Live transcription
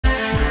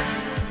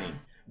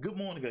Good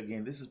morning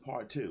again. This is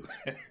part two.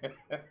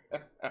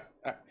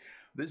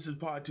 This is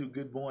part two.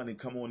 Good morning.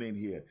 Come on in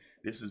here.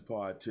 This is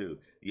part two.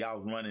 Y'all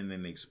running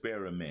an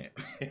experiment.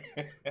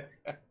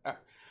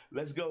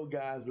 Let's go,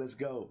 guys. Let's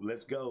go.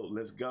 Let's go.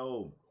 Let's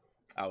go.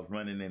 I was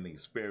running an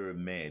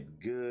experiment.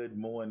 Good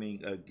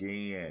morning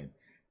again.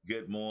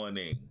 Good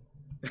morning.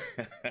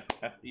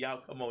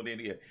 Y'all come on in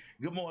here.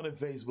 Good morning,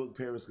 Facebook,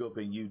 Periscope,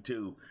 and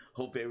YouTube.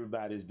 Hope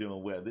everybody's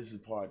doing well. This is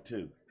part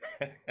two.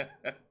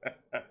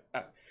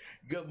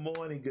 Good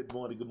morning, good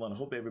morning, good morning.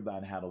 Hope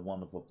everybody had a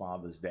wonderful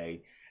Father's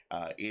Day.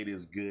 It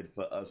is good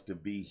for us to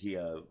be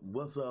here.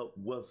 What's up?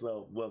 What's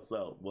up? What's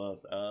up?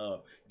 What's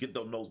up? Get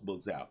those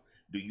notebooks out.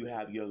 Do you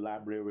have your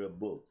library of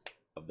books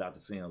of Dr.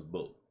 Sims'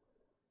 book?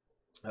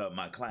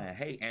 My client,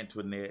 hey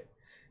Antoinette,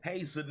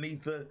 hey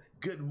Sunitha.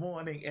 Good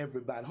morning,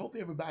 everybody. Hope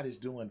everybody's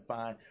doing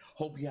fine.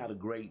 Hope you had a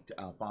great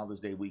Father's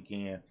Day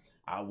weekend.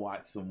 I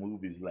watched some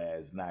movies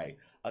last night.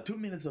 2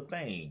 Minutes of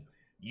Fame.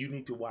 You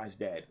need to watch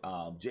that.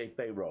 Jay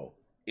Farrow.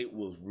 It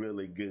was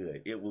really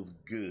good. It was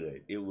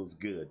good. It was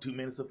good. 2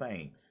 Minutes of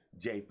Fame.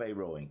 Jay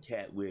Farrow and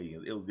Cat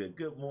Williams. It was good.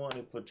 Good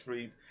morning,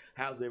 Patrice.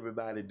 How's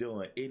everybody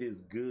doing? It is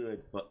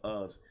good for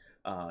us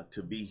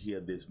to be here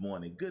this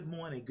morning. Good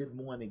morning. Good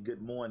morning.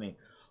 Good morning.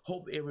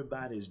 Hope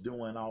everybody's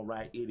doing all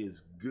right. It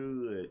is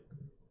good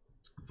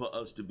for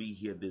us to be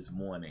here this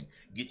morning.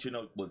 Get your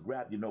notebook.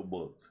 Grab your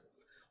notebooks.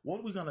 What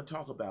are we going to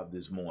talk about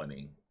this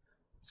morning?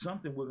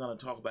 Something we're going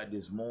to talk about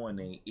this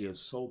morning is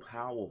so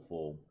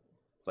powerful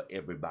for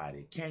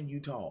everybody. Can you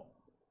talk?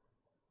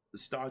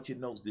 Start your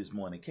notes this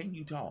morning. Can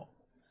you talk?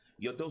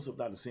 Your dose of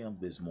Dr. Sims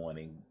this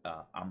morning.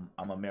 I'm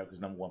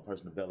America's #1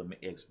 personal development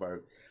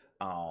expert.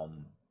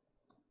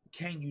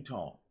 Can you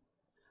talk?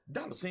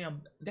 Dr.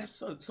 Sims,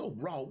 that's so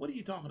broad. What are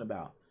you talking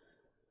about?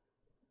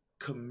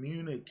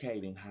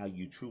 Communicating how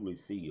you truly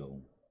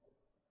feel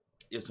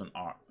is an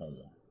art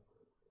form.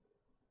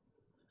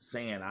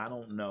 Saying, I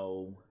don't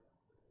know,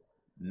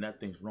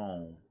 nothing's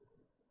wrong,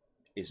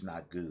 is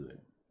not good.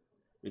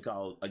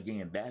 Because,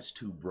 again, that's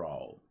too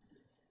broad.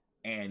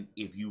 And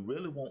if you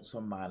really want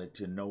somebody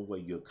to know where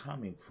you're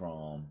coming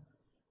from,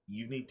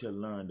 you need to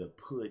learn to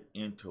put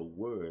into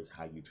words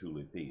how you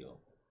truly feel.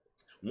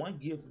 One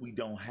gift we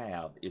don't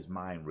have is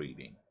mind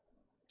reading.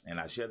 And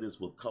I share this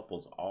with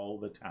couples all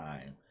the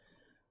time.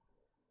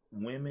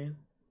 Women,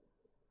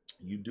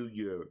 you do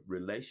your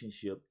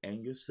relationship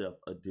and yourself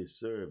a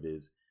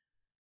disservice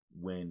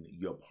when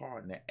your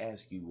partner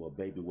asks you, well,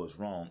 baby, what's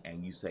wrong?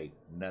 And you say,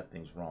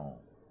 nothing's wrong.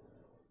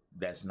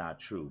 That's not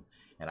true.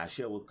 And I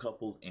share with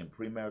couples in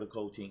premarital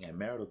coaching and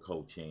marital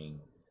coaching,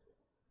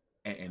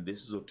 and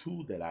this is a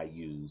tool that I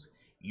use.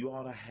 You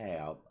ought to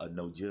have a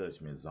no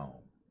judgment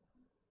zone.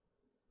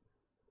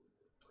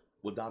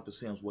 Well, Dr.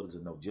 Sims, what is a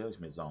no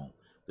judgment zone?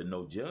 The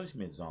no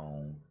judgment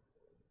zone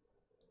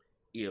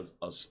is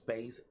a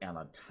space and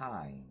a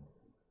time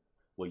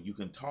where you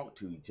can talk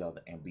to each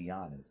other and be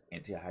honest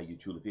and tell how you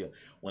truly feel.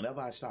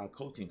 Whenever I start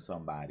coaching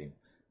somebody,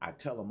 I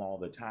tell them all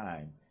the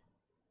time,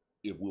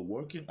 if we're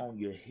working on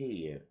your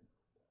head,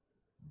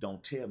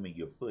 don't tell me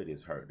your foot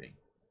is hurting.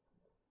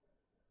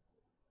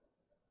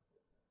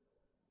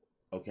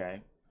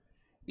 Okay?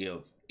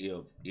 If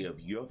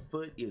your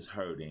foot is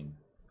hurting,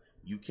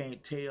 you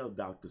can't tell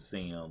Dr.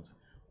 Sims,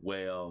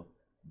 well,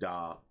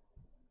 doc,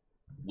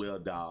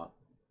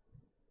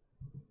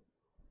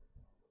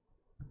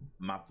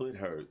 my foot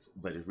hurts,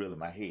 but it's really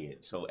my head.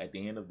 So at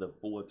the end of the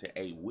 4 to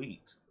 8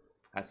 weeks,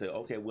 I say,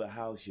 okay, well,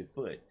 how's your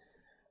foot?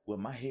 Well,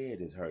 my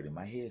head is hurting.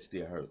 My head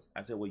still hurts.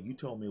 I said, well, you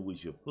told me it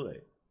was your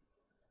foot.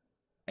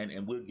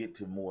 And we'll get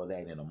to more of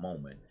that in a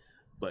moment.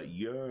 But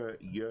your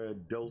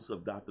dose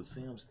of Dr.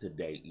 Sims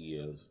today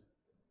is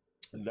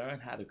learn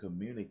how to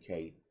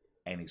communicate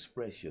and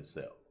express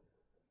yourself.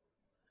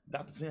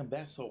 Dr. Sims,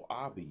 that's so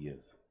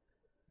obvious.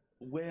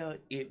 Well,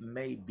 it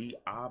may be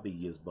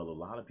obvious, but a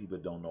lot of people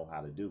don't know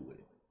how to do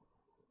it.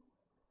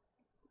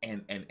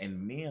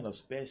 And men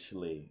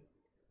especially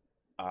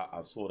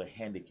are sort of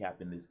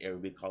handicapped in this area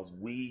because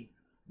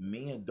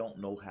men don't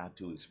know how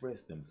to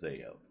express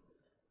themselves.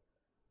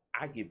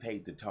 I get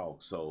paid to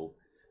talk, so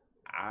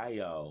I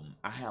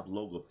have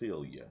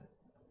logophilia.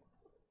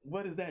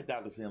 What is that,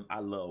 Dr. Sims? I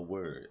love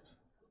words.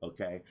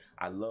 Okay,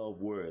 I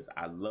love words.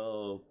 I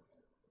love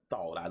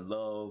thought. I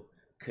love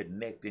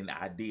connecting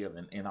ideas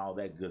and all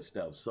that good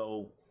stuff.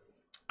 So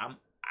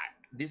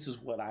this is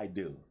what I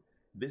do.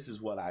 This is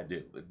what I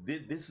do.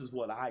 This is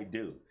what I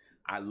do.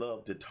 I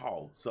love to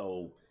talk.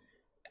 So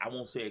I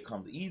won't say it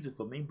comes easy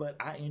for me, but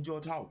I enjoy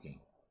talking.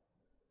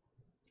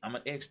 I'm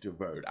an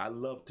extrovert. I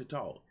love to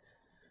talk.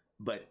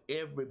 But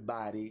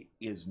everybody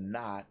is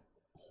not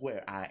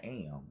where I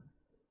am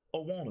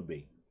or want to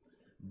be.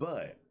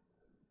 But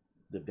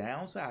the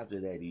downside to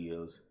that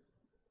is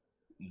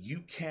you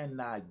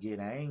cannot get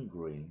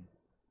angry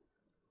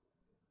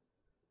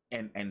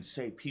and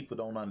say people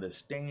don't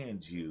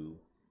understand you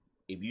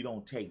if you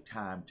don't take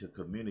time to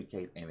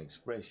communicate and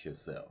express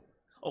yourself.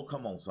 Oh,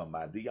 come on,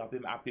 somebody. Do y'all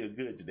feel? I feel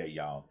good today,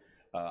 y'all.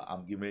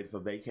 I'm getting ready for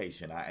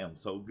vacation. I am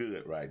so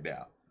good right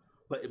now.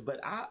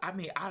 I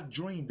mean, I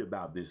dreamed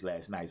about this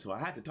last night, so I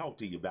had to talk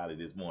to you about it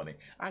this morning.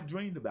 I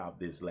dreamed about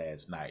this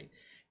last night,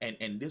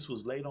 and this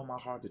was laid on my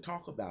heart to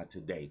talk about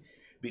today,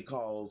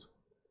 because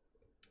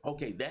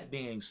okay, that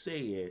being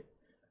said,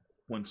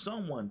 when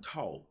someone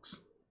talks,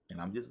 and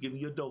I'm just giving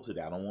you a dose of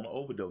that, I don't want to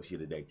overdose you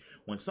today.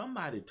 When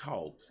somebody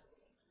talks,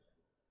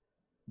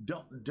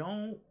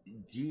 don't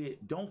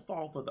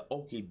fall for the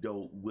okie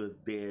doke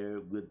with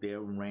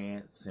their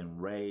rants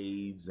and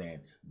raves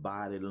and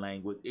body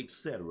language,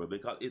 etc.,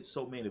 because it's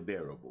so many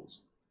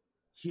variables.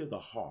 Hear the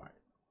heart.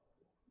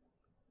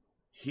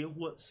 Hear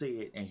what's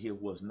said and hear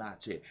what's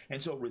not said.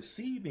 And so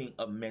receiving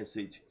a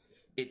message,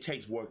 it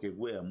takes work as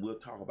well, and we'll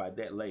talk about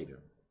that later.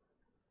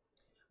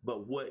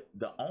 But what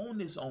the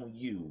onus on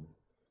you,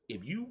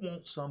 if you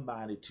want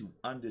somebody to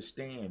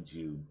understand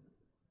you,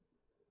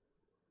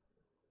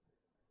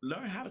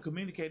 learn how to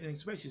communicate and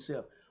express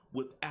yourself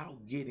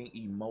without getting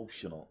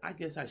emotional. I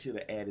guess I should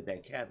have added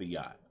that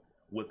caveat,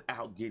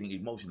 without getting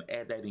emotional.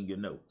 Add that in your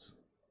notes.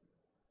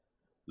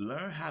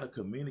 Learn how to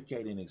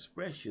communicate and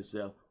express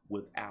yourself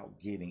without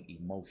getting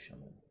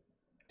emotional.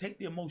 Take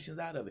the emotions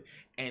out of it.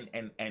 And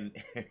and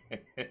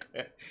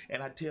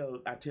I tell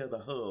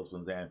the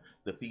husbands and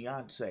the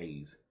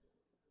fiancés,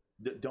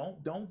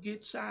 don't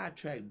get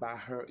sidetracked by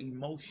her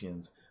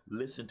emotions.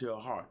 Listen to her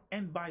heart,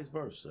 and vice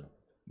versa.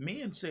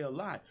 Men say a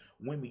lot.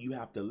 Women, you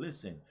have to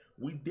listen.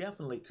 We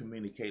definitely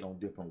communicate on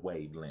different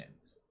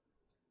wavelengths.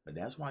 But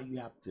that's why you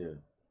have to,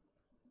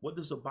 what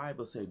does the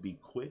Bible say? Be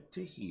quick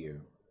to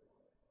hear,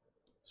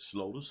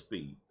 slow to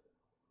speak,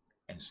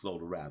 and slow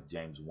to wrath.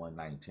 James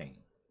 1:19.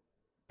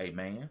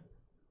 Amen.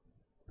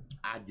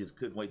 I just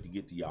couldn't wait to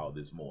get to y'all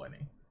this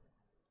morning.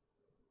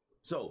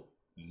 So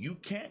you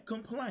can't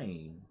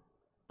complain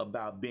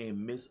about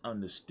being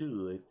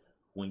misunderstood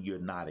when you're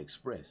not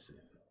expressive.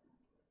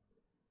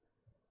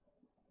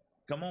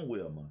 Come on,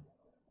 Wilma.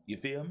 You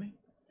feel me?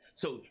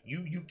 So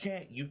you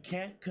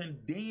can't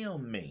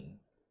condemn me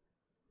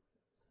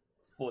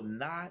for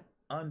not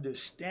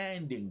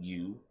understanding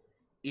you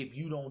if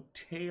you don't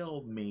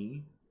tell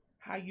me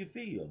how you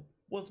feel,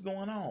 what's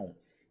going on.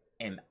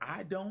 And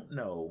I don't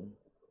know,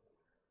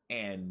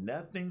 and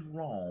nothing's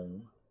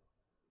wrong.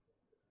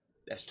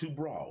 That's too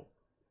broad.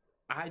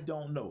 I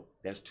don't know.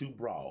 That's too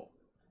broad.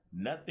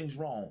 Nothing's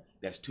wrong.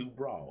 That's too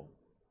broad.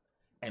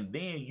 And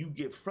then you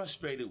get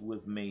frustrated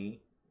with me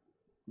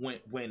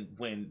when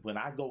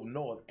I go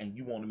north and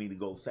you wanted me to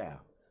go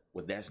south.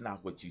 Well, that's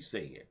not what you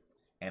said.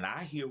 And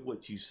I hear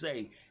what you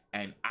say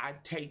and I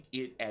take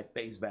it at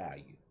face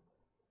value.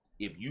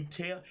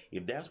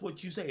 If that's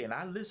what you say, and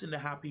I listen to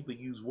how people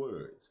use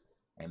words.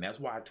 And that's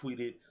why I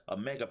tweeted a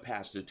mega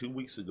pastor 2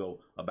 weeks ago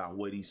about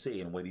what he said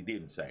and what he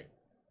didn't say.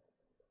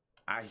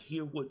 I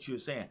hear what you're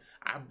saying.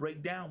 I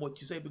break down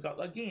what you say because,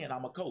 again,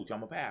 I'm a coach.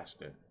 I'm a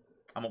pastor.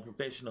 I'm a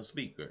professional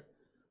speaker.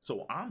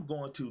 So I'm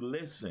going to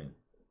listen.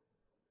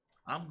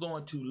 I'm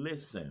going to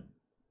listen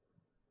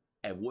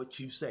at what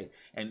you say.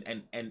 And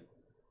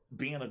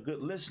being a good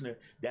listener,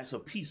 that's a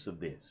piece of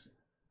this.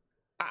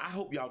 I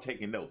hope y'all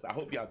taking notes. I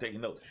hope y'all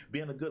taking notes.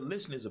 Being a good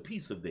listener is a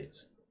piece of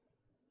this.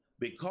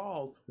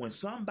 Because when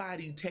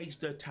somebody takes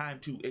their time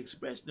to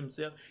express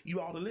themselves, you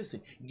ought to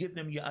listen. Give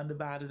them your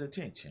undivided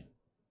attention.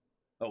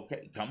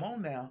 Okay, come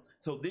on now.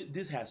 So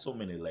this has so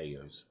many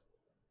layers.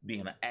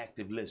 Being an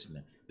active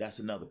listener, that's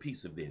another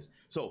piece of this.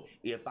 So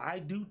if I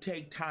do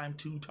take time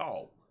to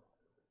talk,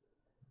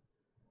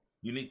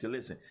 you need to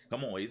listen.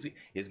 Come on,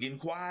 it's getting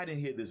quiet in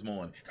here this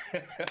morning.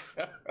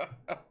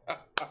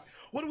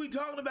 What are we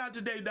talking about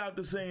today,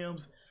 Dr.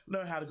 Sims?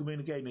 Learn how to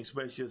communicate and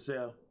express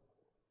yourself.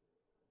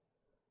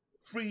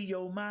 Free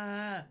your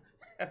mind,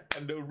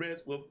 and the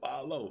rest will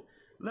follow.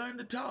 Learn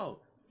to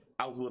talk.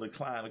 I was with a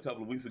client a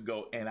couple of weeks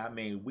ago, and I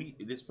mean,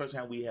 this is the first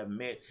time we have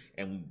met,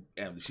 and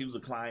she was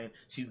a client.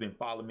 She's been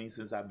following me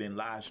since I've been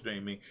live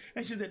streaming,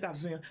 and she said, Dr.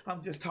 Sims,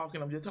 I'm just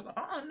talking.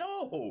 Oh,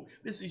 no,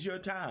 this is your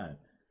time.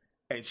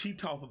 And she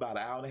talked for about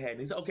an hour and a half, and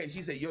he said, okay,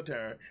 she said, your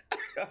turn.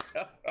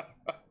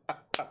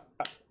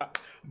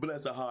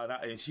 Bless her heart,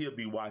 and she'll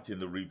be watching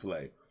the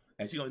replay.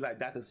 And she's going to be like,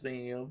 Dr.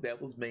 Sims,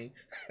 that was me.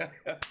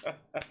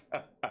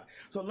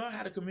 So learn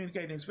how to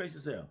communicate and express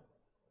yourself.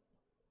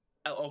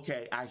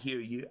 Okay, I hear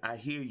you. I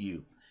hear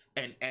you.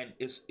 And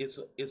it's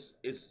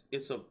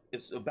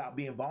about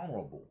being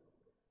vulnerable.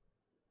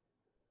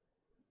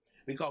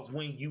 Because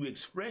when you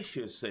express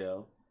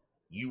yourself,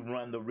 you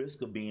run the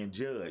risk of being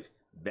judged.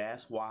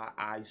 That's why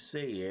I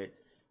said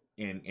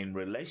in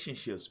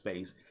relationship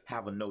space,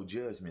 have a no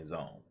judgment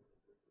zone.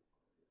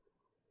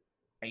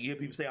 And you hear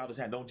people say all the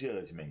time, don't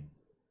judge me.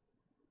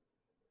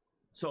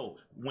 So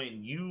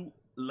when you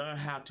learn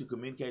how to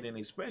communicate and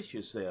express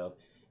yourself,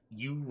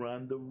 you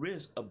run the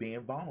risk of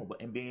being vulnerable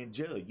and being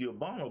judged. You're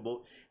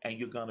vulnerable and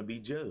you're going to be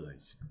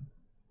judged.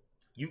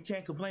 You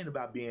can't complain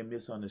about being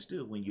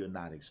misunderstood when you're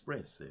not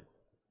expressive.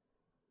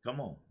 Come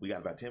on. We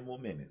got about 10 more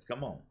minutes.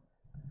 Come on.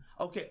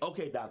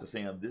 Okay, Dr.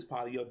 Sam, this is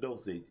part of your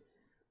dosage.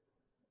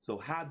 So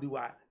how do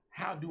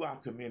I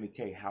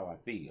communicate how I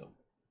feel?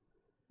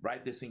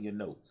 Write this in your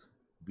notes.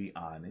 Be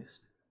honest.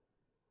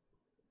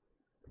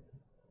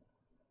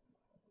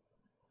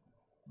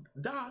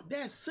 Doc,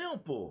 that's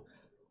simple.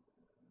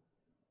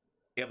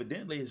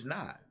 Evidently, it's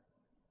not.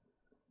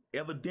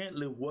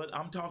 Evidently, what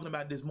I'm talking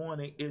about this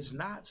morning is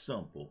not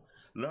simple.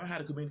 Learn how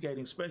to communicate and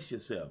express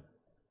yourself.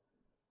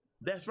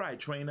 That's right,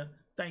 Trina.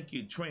 Thank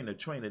you, Trina.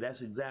 Trina,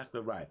 that's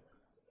exactly right.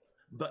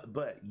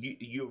 But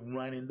you're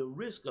running the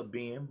risk of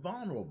being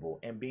vulnerable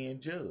and being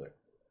judged.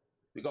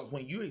 Because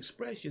when you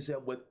express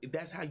yourself,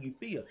 that's how you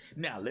feel.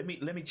 Now, let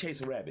me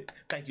chase a rabbit.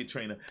 Thank you,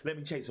 Trina. Let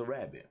me chase a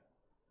rabbit.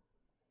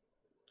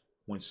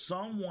 When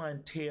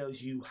someone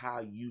tells you how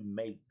you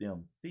make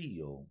them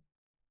feel,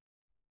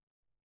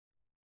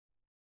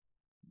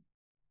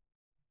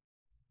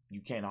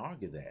 you can't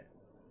argue that.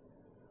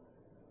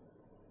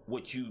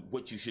 What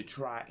you should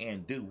try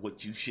and do,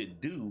 what you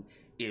should do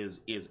is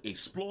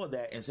explore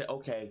that and say,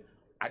 okay,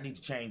 I need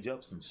to change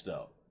up some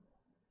stuff.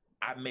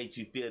 I made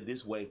you feel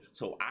this way,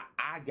 so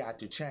I got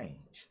to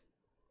change.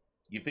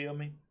 You feel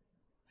me?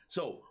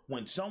 So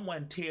when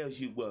someone tells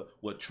you,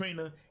 well,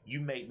 Trina,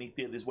 you made me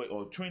feel this way,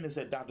 or Trina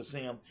said, Dr.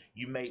 Sim,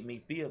 you made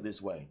me feel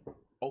this way.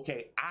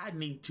 Okay, I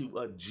need to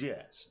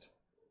adjust.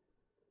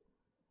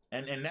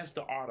 And that's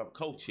the art of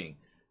coaching.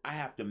 I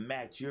have to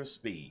match your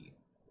speed.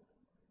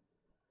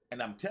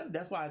 And I'm telling you,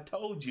 that's why I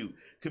told you,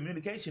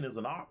 communication is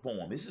an art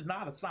form. This is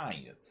not a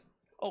science.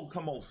 Oh,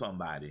 come on,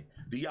 somebody.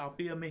 Do y'all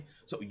feel me?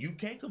 So you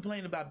can't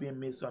complain about being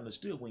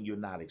misunderstood when you're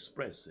not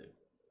expressive.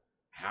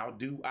 How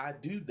do I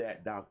do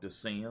that, Dr.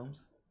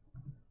 Sims?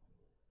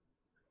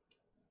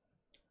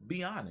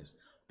 Be honest.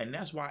 And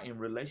that's why in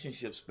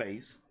relationship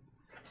space,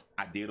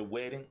 I did a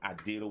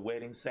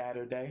wedding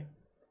Saturday,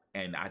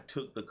 and I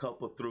took the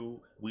couple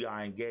through. We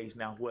are engaged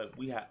now. What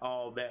we had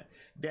all that.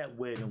 That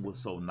wedding was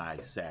so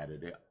nice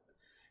Saturday.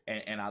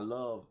 And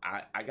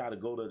I got to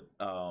go to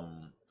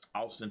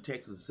Austin,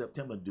 Texas in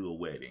September to do a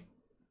wedding.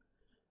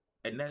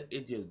 And that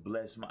it just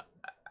blessed my,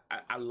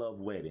 I love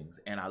weddings,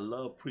 and I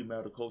love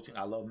premarital coaching.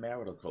 I love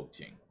marital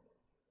coaching.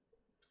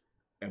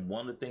 And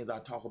one of the things I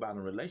talk about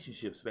in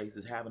relationship space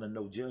is having a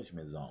no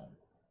judgment zone.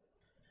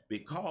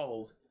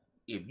 Because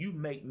if you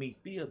make me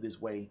feel this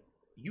way,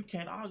 you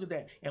can't argue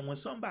that. And when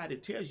somebody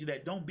tells you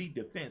that, don't be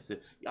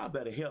defensive. Y'all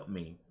better help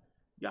me.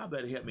 Y'all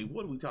better help me.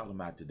 What are we talking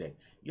about today?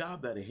 Y'all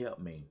better help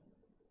me.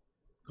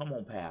 Come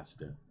on,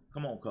 Pastor.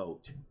 Come on,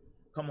 Coach.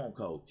 Come on,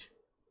 Coach.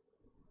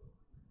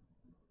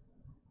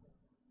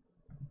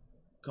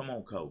 Come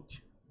on,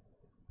 Coach.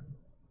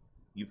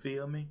 You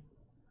feel me?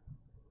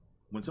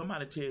 When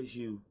somebody tells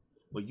you,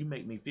 well, you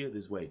make me feel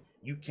this way,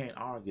 you can't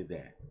argue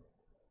that.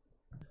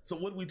 So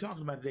what are we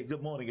talking about today?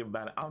 Good morning,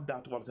 everybody. I'm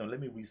Dr. Walter Sims. Let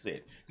me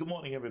reset. Good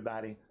morning,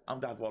 everybody. I'm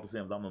Dr. Walter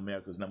Sims. I'm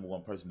America's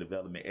 #1 personal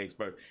development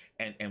expert.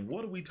 And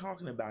what are we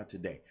talking about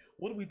today?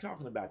 What are we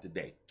talking about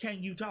today?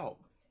 Can you talk?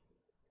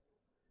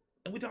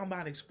 And we're talking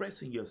about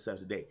expressing yourself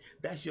today.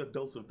 That's your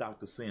dose of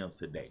Dr. Sims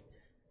today.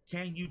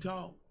 Can you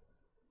talk?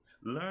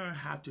 Learn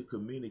how to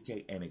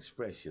communicate and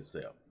express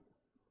yourself.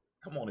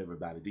 Come on,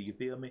 everybody. Do you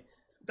feel me?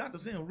 Dr.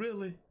 Sims,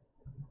 really?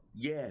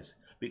 Yes,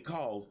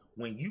 because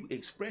when you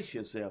express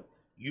yourself,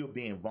 you're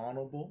being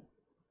vulnerable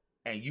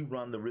and you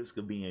run the risk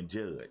of being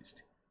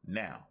judged.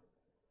 Now,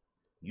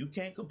 you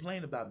can't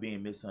complain about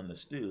being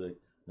misunderstood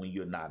when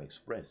you're not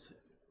expressive.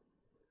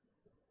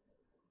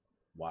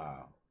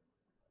 Wow.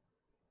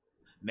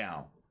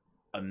 Now,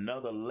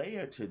 another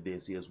layer to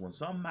this is when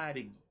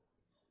somebody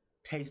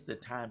takes the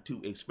time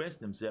to express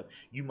themselves,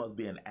 you must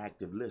be an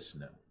active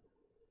listener.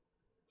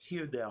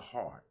 Hear their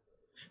heart.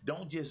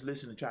 Don't just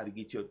listen to try to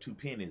get your 2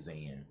 pennies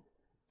in.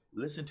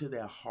 Listen to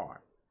their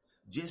heart.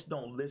 Just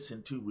don't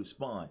listen to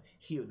respond.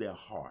 Hear their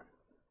heart.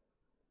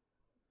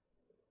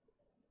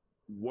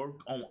 Work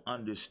on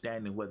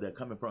understanding where they're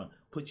coming from.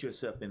 Put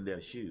yourself in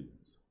their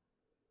shoes.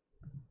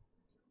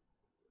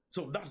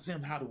 So, Dr.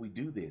 Sim, how do we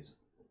do this?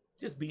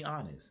 Just be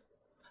honest.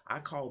 I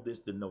call this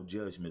the no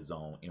judgment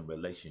zone in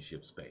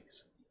relationship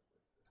space.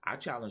 I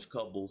challenge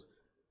couples,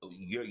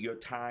 your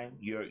time,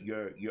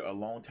 your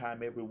alone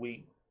time every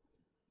week,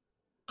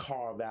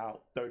 carve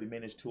out 30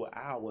 minutes to an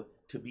hour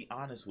to be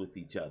honest with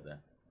each other.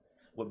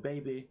 Well,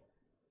 baby,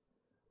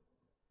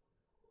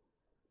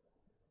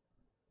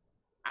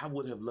 I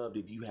would have loved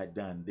if you had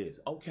done this.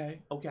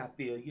 Okay, I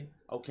feel you.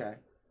 Okay.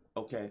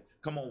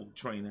 Come on,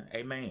 Trina.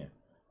 Amen.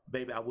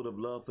 Baby, I would have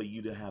loved for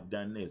you to have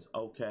done this.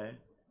 Okay.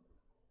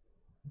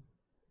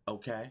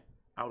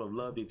 I would have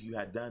loved if you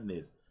had done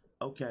this.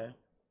 Okay.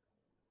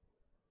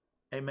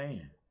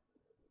 Amen.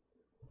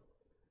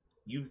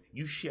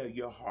 You share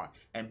your heart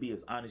and be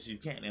as honest as you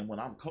can. And when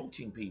I'm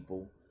coaching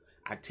people,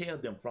 I tell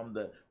them from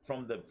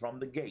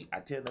the gate. I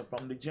tell them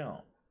from the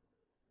jump.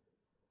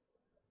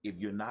 If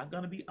you're not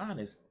going to be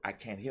honest, I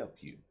can't help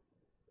you.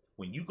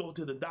 When you go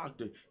to the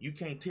doctor, you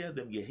can't tell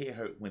them your hair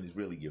hurt when it's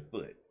really your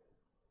foot.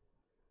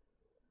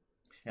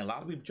 And a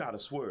lot of people try to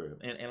swerve.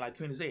 And like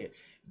Trina said,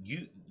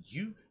 you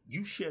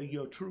share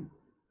your truth.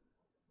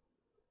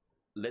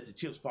 Let the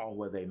chips fall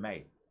where they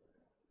may.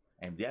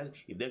 And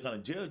if they're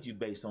going to judge you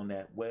based on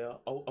that,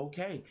 well,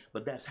 okay.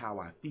 But that's how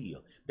I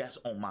feel. That's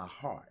on my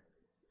heart.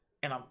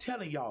 And I'm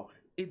telling y'all,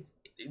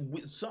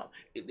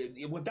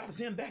 with Dr.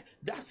 Sim,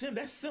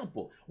 that's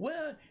simple.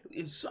 Well,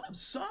 it's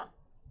some.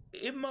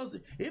 it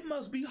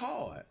must be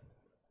hard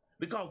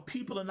because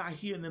people are not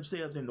hearing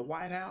themselves in the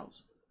White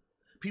House.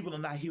 People are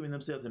not hearing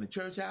themselves in the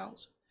church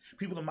house.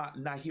 People are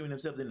not hearing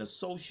themselves in the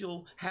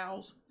social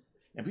house.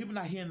 And people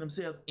are not hearing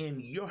themselves in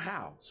your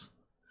house.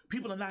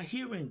 People are not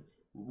hearing,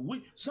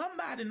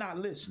 somebody not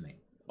listening.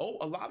 Oh,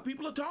 a lot of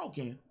people are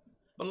talking,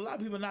 but a lot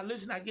of people are not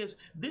listening. I guess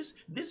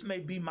this may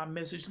be my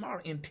message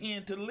tomorrow.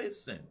 Intend to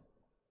listen.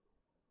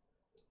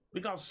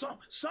 Because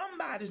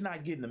somebody's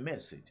not getting the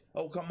message.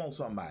 Oh, come on,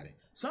 somebody.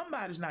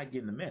 Somebody's not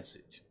getting the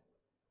message.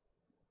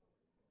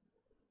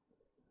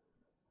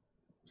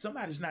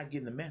 Somebody's not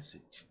getting the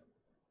message.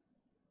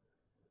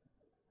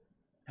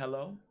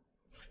 Hello?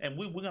 And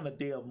we're gonna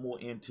delve more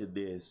into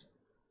this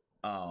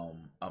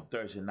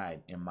Thursday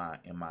night in my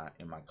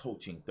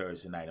coaching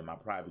Thursday night, in my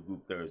private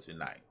group Thursday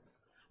night.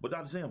 But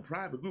Dr. Sam,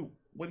 private group,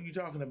 what are you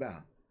talking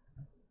about?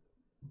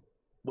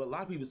 Well, a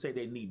lot of people say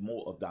they need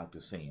more of Dr.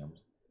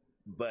 Sam's,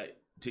 but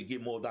to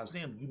get more of Dr.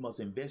 Sam, you must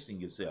invest in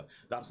yourself.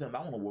 Dr. Sam, I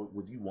want to work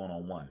with you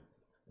one-on-one.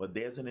 Well,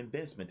 there's an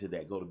investment to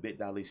that. Go to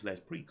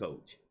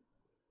bit.ly/precoach.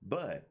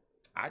 But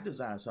I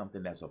designed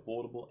something that's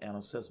affordable and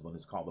accessible, and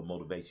it's called the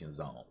Motivation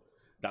Zone.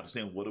 Dr.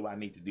 Sam, what do I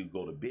need to do?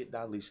 Go to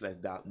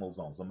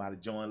bit.ly/DocMoZone. Somebody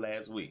joined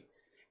last week,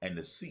 and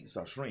the seats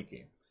are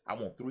shrinking. I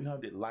want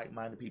 300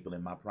 like-minded people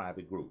in my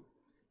private group,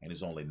 and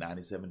it's only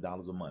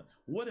 $97 a month.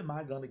 What am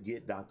I going to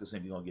get, Dr.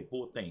 Sam? You're going to get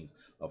 4 things: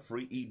 a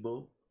free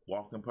ebook,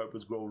 Walk in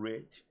Purpose, Grow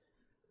Rich;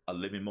 a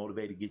Living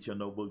Motivated, Get Your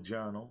Notebook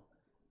Journal;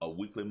 a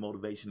weekly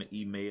motivational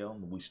email.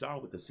 We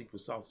start with the Secret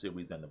Sauce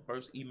series, and the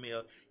first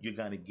email you're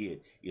going to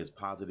get is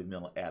Positive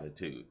Mental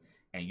Attitude.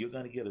 And you're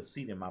going to get a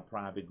seat in my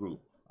private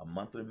group, a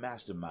monthly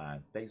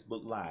mastermind,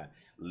 Facebook Live,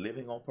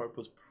 Living on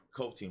Purpose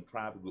coaching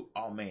private group.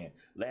 Oh man,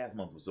 last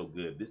month was so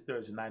good. This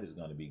Thursday night is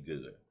going to be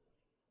good.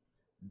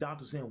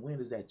 Dr. Sam, when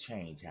does that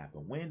change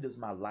happen? When does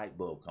my light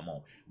bulb come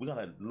on? We're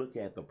going to look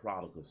at the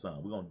prodigal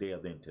son. We're going to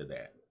delve into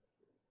that.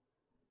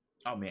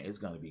 Oh man, it's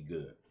going to be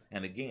good.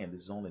 And again,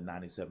 this is only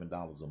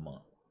 $97 a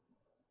month.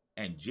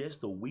 And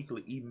just the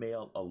weekly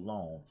email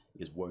alone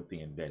is worth the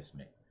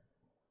investment.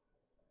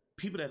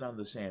 People that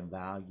understand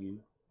value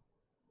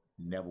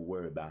never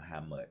worry about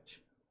how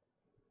much.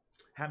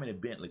 How many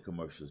Bentley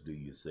commercials do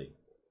you see?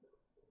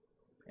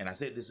 And I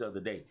said this the other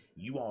day,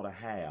 you ought to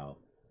have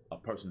a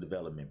personal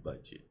development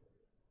budget.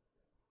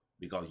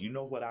 Because you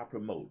know what I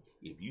promote.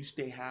 If you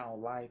stay high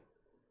on life,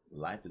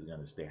 life is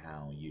going to stay high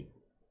on you.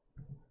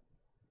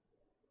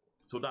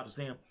 So Dr.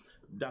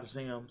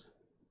 Sam's,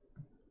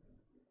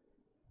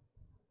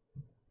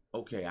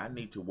 okay, I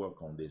need to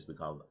work on this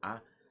because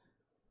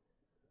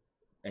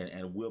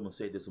and Wilma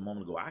said this a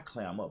moment ago, I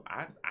clam up.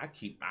 I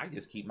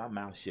just keep my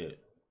mouth shut.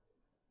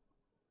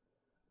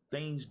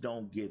 Things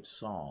don't get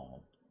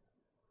solved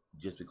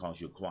just because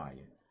you're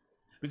quiet.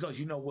 Because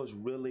you know what's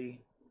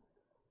really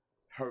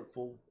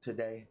hurtful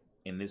today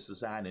in this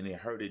society, and it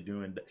hurt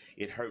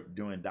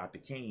during Dr.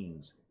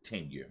 King's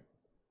tenure.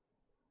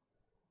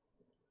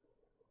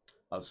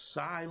 A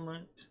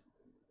silent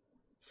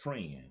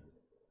friend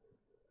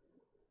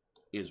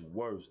is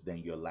worse than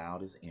your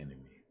loudest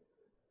enemy.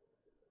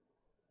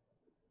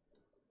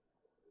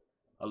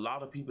 A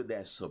lot of people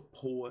that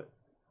support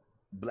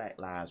Black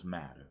Lives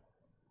Matter,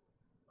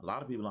 a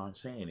lot of people aren't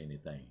saying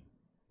anything.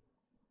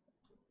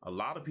 A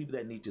lot of people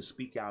that need to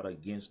speak out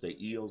against the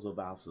ills of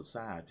our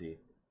society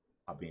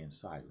are being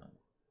silent.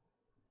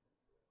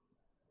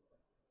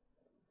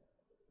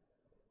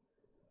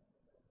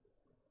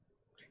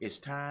 It's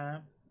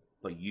time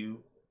for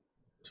you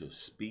to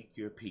speak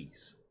your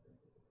piece.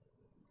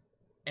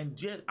 And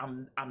just,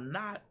 I'm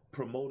not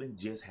promoting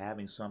just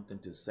having something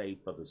to say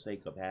for the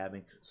sake of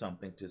having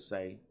something to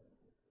say.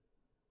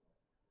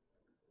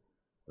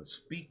 But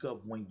speak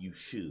up when you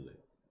should.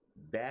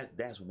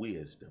 That's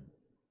wisdom.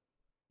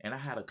 And I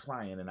had a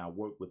client and I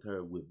worked with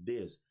her with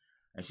this.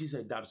 And she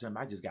said, Dr. Sam,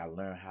 I just got to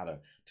learn how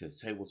to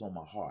say what's on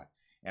my heart.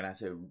 And I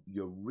said,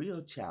 your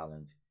real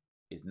challenge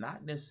is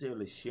not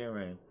necessarily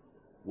sharing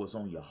what's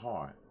on your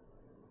heart.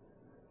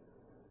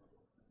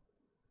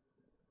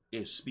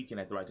 It's speaking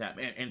at the right time.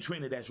 And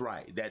Trina, that's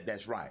right.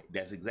 That's right.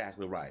 That's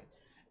exactly right.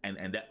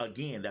 And that,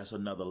 again, that's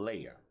another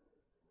layer.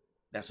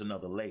 That's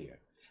another layer.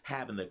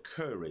 Having the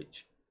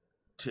courage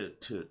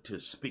to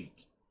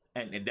speak.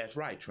 And that's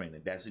right, Trina.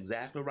 That's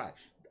exactly right.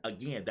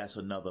 Again, that's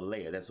another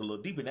layer. That's a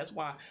little deeper. And that's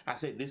why I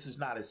said this is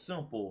not as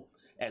simple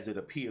as it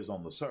appears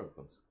on the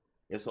surface.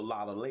 It's a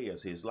lot of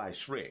layers here. It's like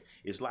Shrek.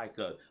 It's like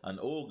an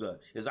ogre.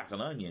 It's like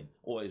an onion.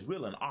 Or it's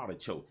really an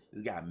artichoke.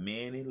 It's got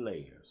many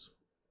layers.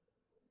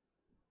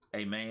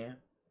 Amen.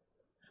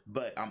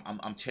 But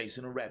I'm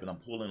chasing a rabbit. I'm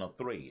pulling a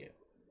thread.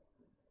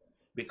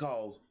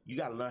 Because you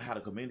got to learn how to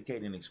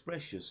communicate and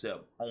express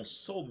yourself on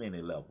so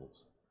many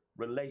levels.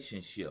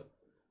 Relationship,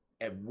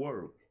 at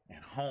work,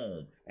 at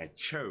home, at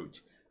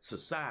church,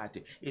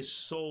 society. It's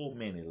so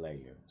many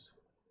layers.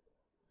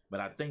 But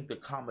I think the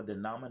common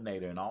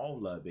denominator in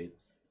all of it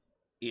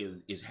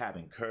is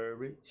having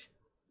courage,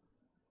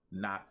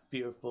 not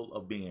fearful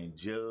of being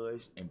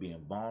judged and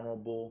being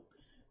vulnerable.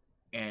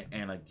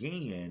 And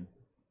again,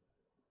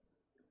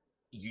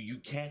 You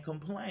can't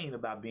complain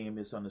about being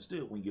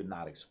misunderstood when you're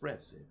not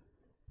expressive.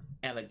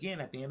 And again,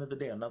 at the end of the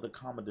day, another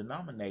common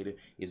denominator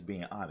is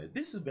being honest.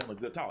 This has been a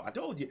good talk. I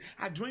told you,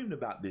 I dreamed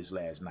about this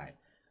last night.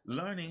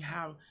 Learning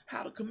how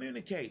to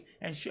communicate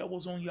and share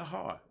what's on your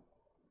heart.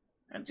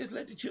 And just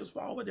let the chips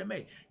fall where they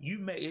may.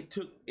 It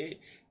took it,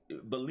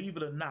 believe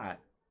it or not,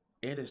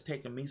 it has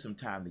taken me some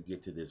time to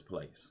get to this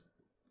place.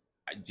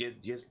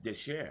 Just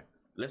share.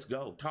 Let's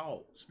go.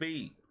 Talk.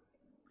 Speak.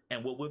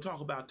 And what we'll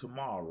talk about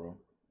tomorrow,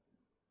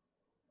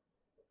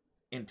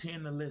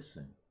 intend to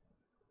listen.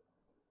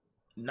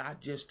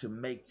 Not just to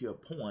make your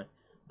point,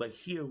 but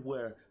hear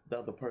where the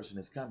other person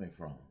is coming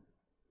from.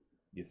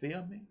 You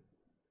feel me?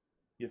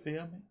 You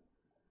feel me?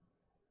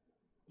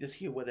 Just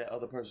hear where that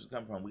other person's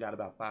coming from. We got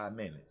about 5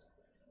 minutes.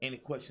 Any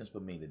questions for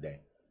me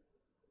today?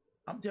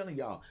 I'm telling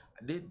y'all,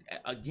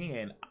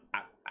 again,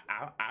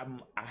 I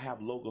have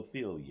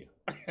logophilia.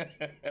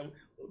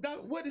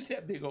 What is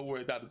that big old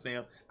word, Dr.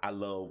 Sam? I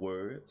love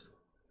words.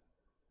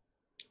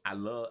 I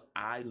love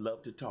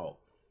to talk.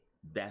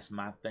 That's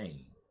my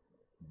thing.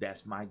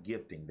 That's my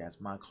gifting. That's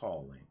my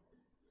calling.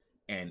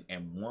 And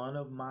one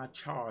of my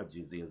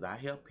charges is I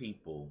help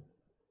people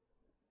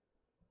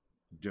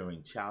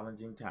during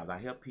challenging times. I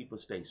help people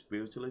stay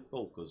spiritually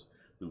focused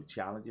through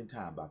challenging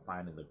time by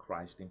finding the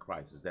Christ in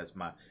crisis. That's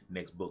my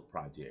next book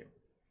project.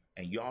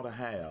 And you ought to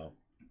have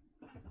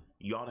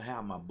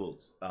my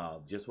books.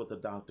 Just what the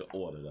doctor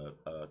ordered,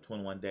 a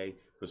 21-day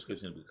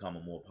prescription to become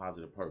a more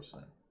positive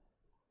person.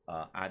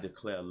 I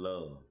Declare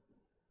Love,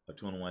 a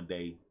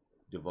 21-day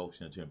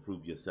devotion to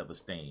improve your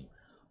self-esteem.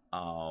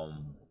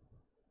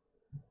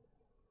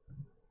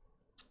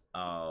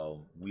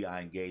 We are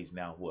engaged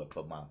now. What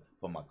for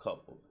my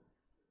couples?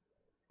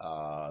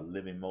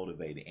 Living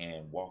motivated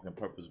and walking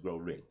purpose, grow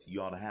rich.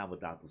 You ought to have a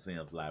Dr.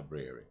 Sims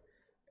library.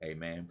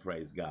 Amen.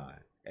 Praise God.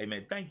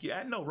 Amen. Thank you.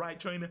 I know, right,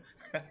 Trina?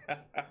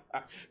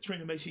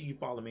 Trina, make sure you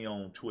follow me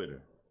on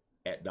Twitter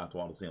at Dr.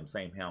 Walter Sims,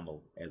 same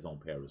handle as on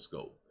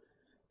Periscope.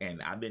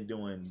 And I've been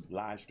doing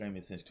live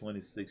streaming since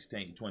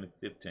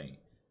 2015,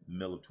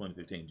 middle of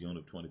 2015, June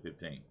of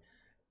 2015.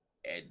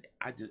 And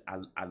I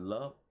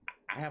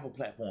have a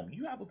platform.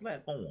 You have a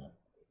platform.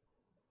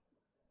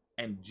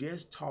 And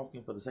just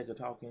talking for the sake of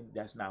talking,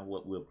 that's not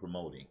what we're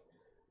promoting.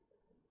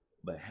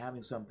 But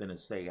having something to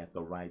say at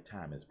the right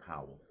time is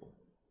powerful.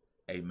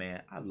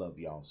 Amen. I love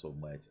y'all so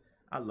much.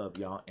 I love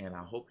y'all, and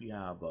I hope you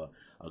have a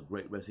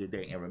great rest of your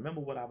day. And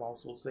remember what I've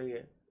also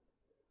said.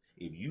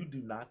 If you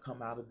do not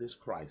come out of this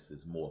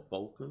crisis more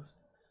focused,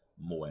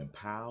 more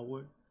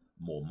empowered,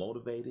 more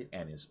motivated,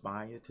 and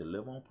inspired to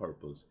live on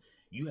purpose,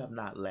 you have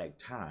not lacked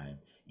time.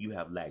 You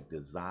have lacked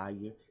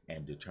desire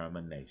and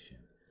determination.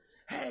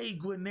 Hey,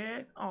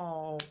 Gwinnett.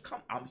 Oh,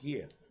 come. I'm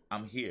here.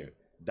 I'm here.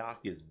 Doc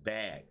is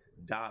back.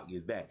 Doc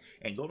is back.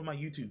 And go to my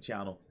YouTube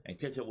channel and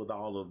catch up with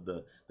all of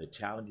the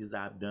challenges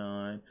I've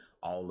done,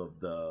 all of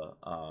the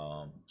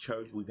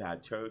church. We've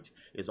had church.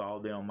 It's all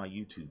there on my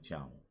YouTube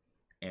channel.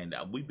 And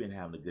we've been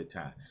having a good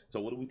time. So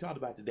what do we talk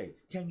about today?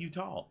 Can you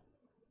talk?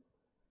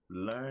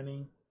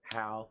 Learning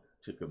how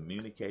to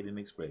communicate and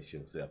express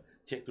yourself.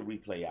 Check the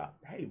replay out.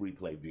 Hey,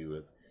 replay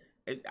viewers.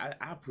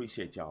 I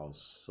appreciate y'all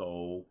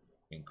so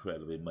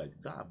incredibly much.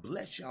 God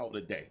bless y'all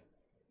today.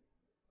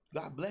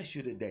 God bless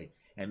you today.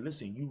 And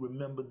listen, you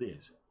remember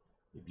this.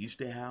 If you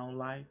stay high on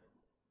life,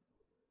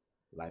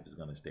 life is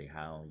going to stay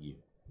high on you.